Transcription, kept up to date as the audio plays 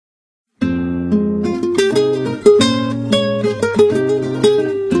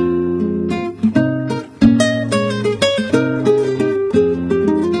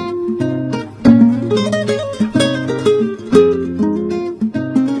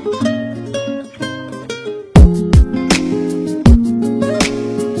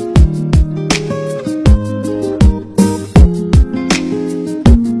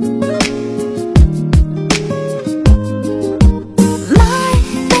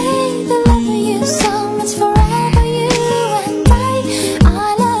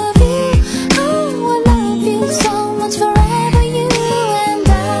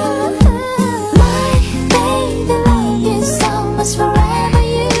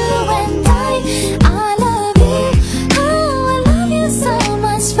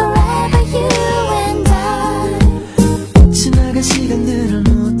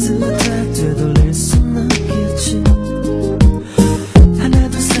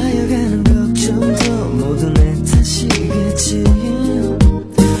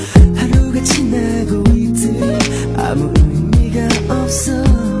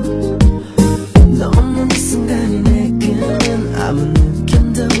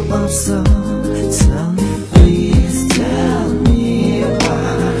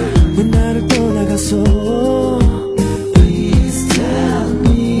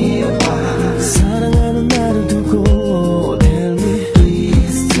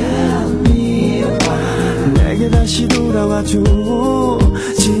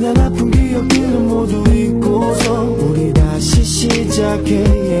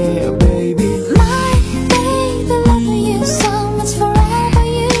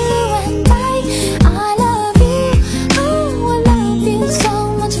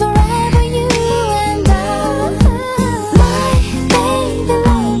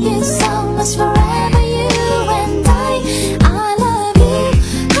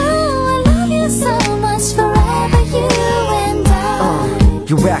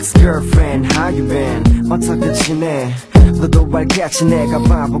ex girlfriend how you been 어떻게 지내 너도 알겠지 내가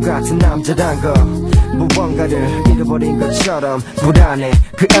바보 같은 남자란 거 무언가를 잃어버린 것처럼 불안해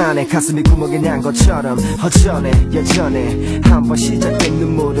그 안에 가슴이 구멍이 난 것처럼 허전해 예전에 한번 시작된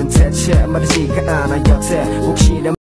눈물은 대체 마르지가 않아 여태 혹시나